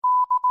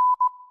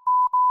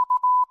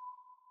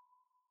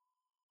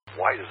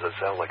why does that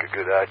sound like a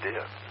good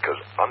idea? Because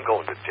I'm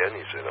going to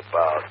Denny's in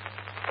about,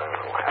 I don't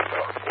know, half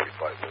hour,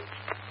 45 minutes.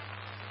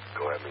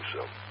 Go have me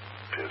some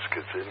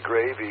biscuits and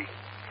gravy.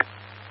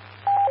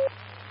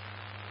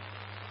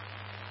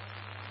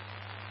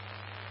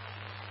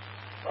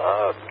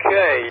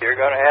 Okay, you're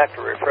going to have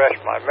to refresh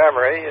my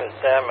memory.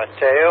 San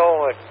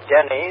Mateo at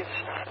Denny's.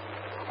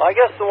 I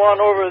guess the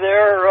one over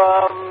there,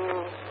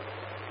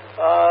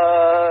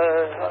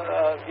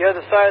 the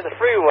other side of the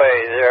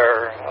freeway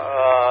there,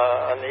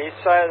 on the east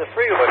side of the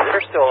freeway,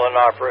 they're still in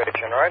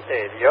operation, aren't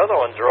they? The other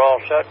ones are all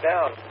shut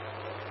down.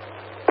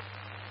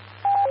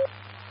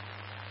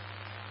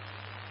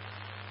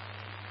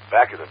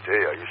 Back in the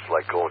day, I used to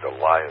like going to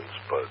Lions,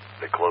 but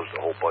they closed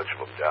a whole bunch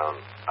of them down.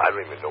 I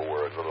don't even know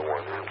where another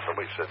one is.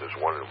 Somebody said there's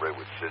one in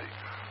Redwood City.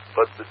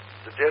 But the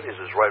Denny's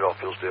is right off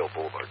Hillsdale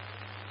Boulevard.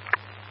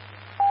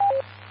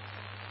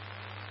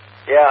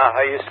 Yeah,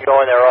 I used to go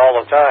in there all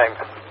the time.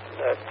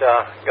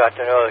 Got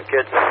to know the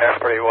kids in there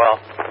pretty well.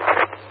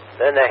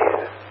 Then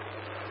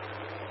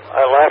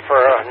I left for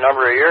a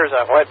number of years.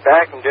 I went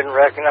back and didn't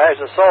recognize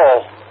a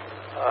soul.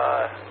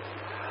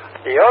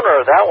 The owner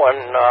of that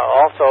one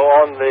also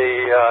owned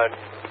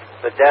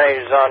the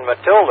Denny's on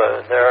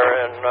Matilda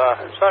there in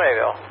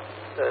Sunnyvale,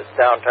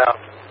 downtown.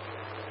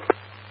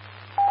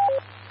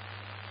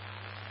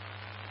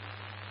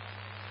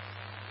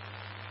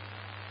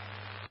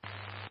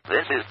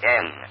 This is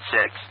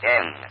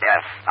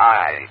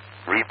N6NFI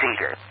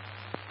repeater.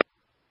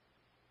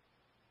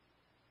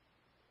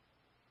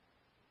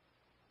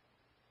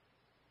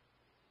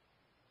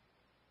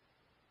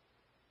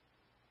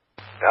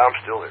 Yeah, I'm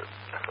still here.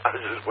 I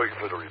was just waiting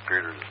for the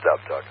repeater to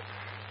stop talking.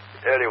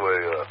 Anyway,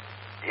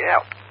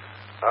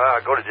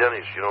 I go to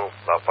Denny's,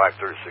 about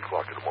 5:30, 6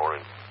 o'clock in the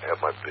morning, have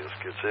my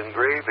biscuits and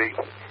gravy.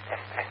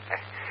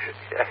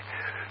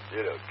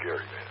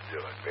 Gary,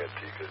 man,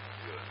 Manteca,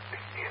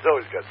 he's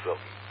always got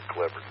something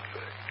clever to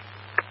say.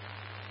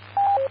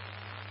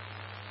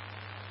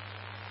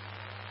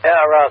 Yeah,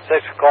 around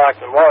 6 o'clock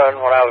in the morning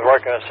when I was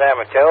working in San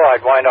Mateo, I'd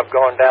wind up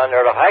going down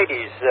there to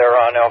Heidi's there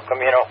on El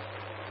Camino.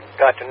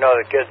 Got to know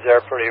the kids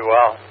there pretty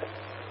well.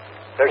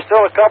 There's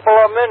still a couple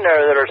of them in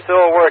there that are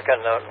still working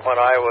when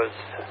I was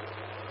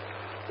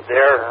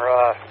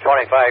there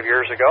 25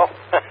 years ago.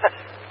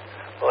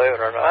 Believe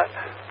it or not.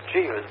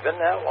 Gee, has it been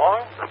that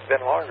long? It's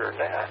been longer than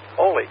that.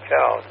 Holy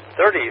cow,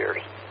 30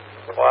 years.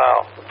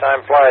 Wow,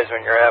 time flies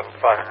when you're having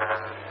fun.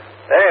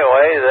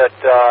 Anyway,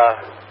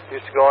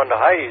 used to go into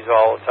Heidi's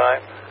all the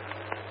time.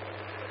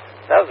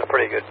 That was a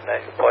pretty good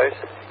nice place.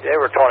 They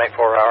were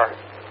 24-hour.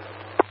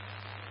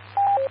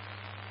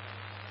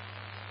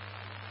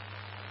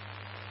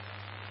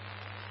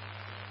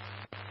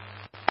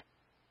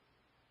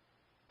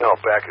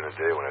 Back in the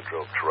day when I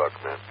drove truck,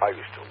 man, I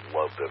used to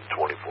love them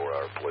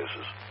 24-hour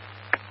places.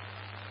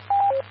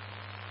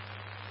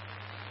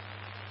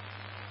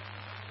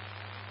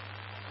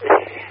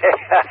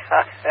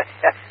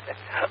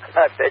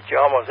 I bet you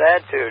almost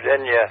had to,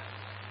 didn't you?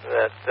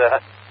 When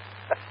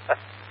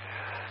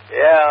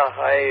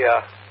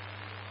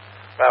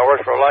I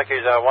worked for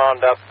Lucky's, I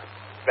wound up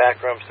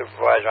backroom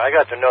supervisor. I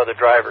got to know the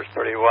drivers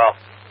pretty well.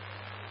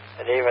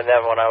 And even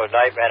then, when I was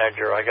night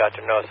manager, I got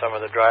to know some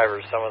of the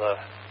drivers, some of the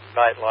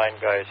nightline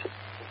guys.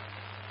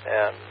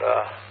 And,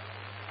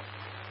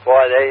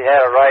 boy, they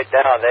had it right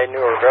down. They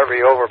knew where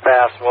every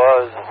overpass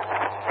was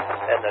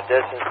and the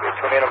distance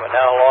between them and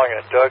how long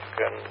it took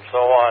and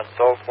so on and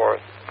so forth.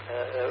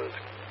 It was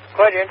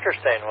quite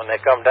interesting when they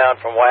come down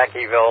from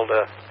Wackyville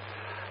to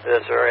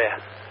this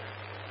area.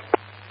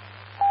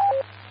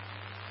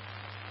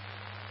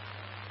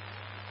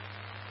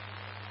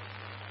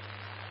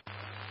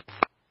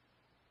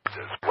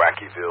 Does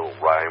Wackyville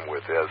rhyme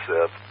with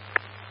SF?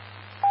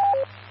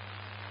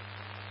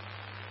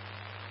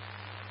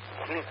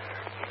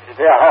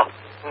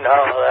 No,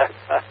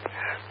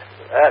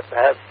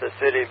 that's the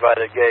city by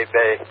the Gay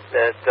Bay.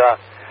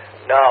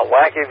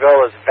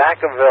 Wackyville is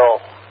Vacaville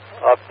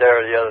up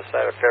there, the other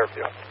side of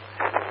Fairfield.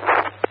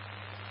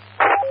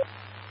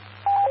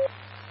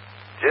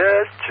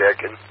 Just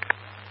checking.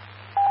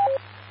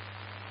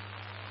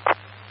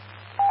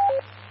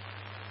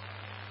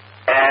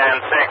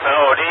 And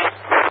 6OD.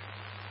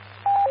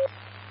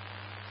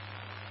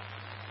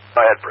 Go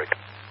ahead, Brick.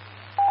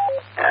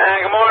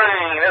 Good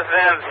morning. This is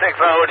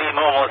N6OD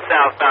Mobile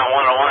Southbound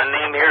 101.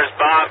 Name here is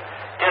Bob.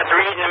 Just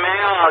reading the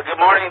mail. Good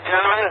morning,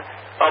 gentlemen.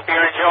 Hope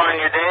you're enjoying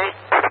your day.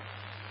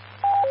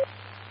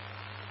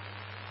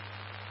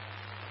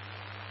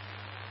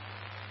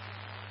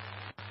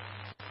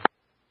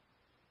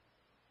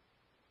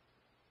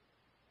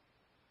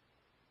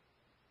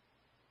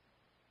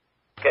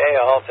 Okay,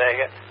 I'll take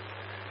it.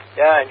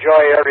 Yeah, I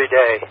enjoy every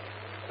day.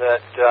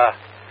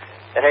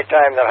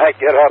 Anytime that I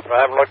get up and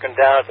I'm looking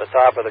down at the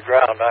top of the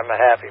ground, I'm a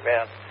happy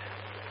man.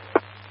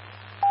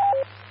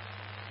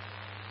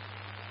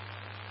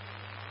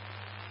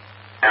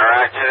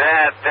 Roger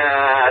that.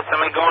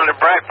 Someone going to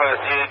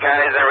breakfast. You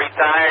guys are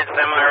retired,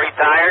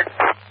 semi-retired?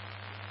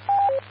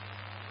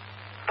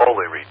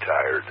 Fully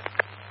retired.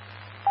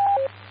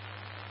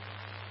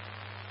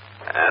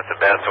 That's the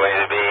best way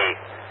to be.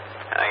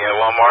 I got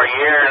one more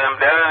year and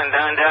I'm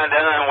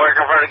done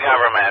working for the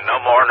government. No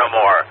more.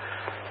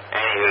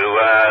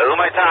 Anywho, who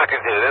am I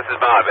talking to? This is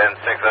Bob,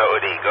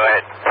 N60OD. Go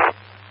ahead.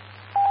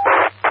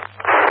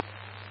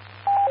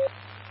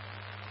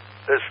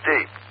 This is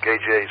Steve,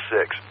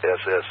 KJ6,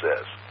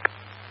 SSS.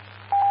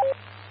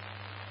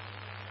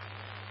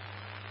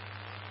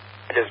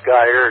 I just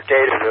got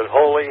irritated with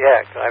holy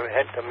heck. I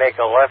had to make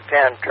a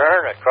left-hand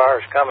turn. A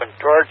car's coming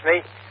towards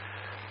me.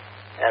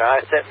 And I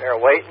was sitting there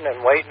waiting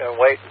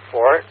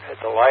for it at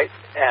the light.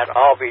 And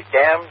I'll be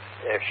damned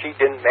if she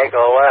didn't make a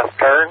left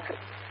turn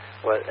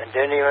and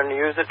didn't even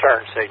use the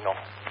turn signal.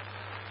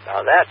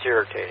 Now that's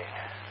irritating.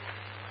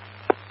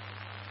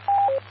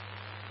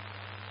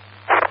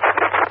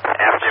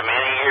 After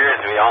many years,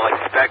 we all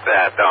expect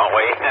that, don't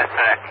we?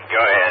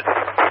 Go ahead.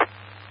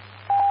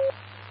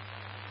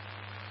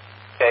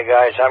 Okay,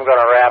 guys, I'm going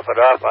to wrap it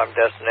up. I'm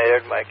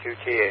Destinated, my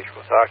QTH.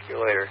 We'll talk to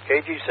you later.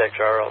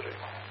 KG6RLD.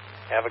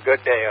 Have a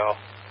good day, all.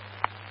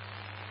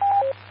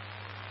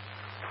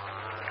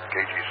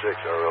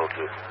 KG6RL2.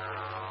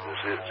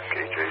 This is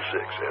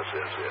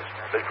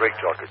KJ6SSS. Been great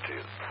talking to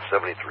you.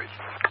 73.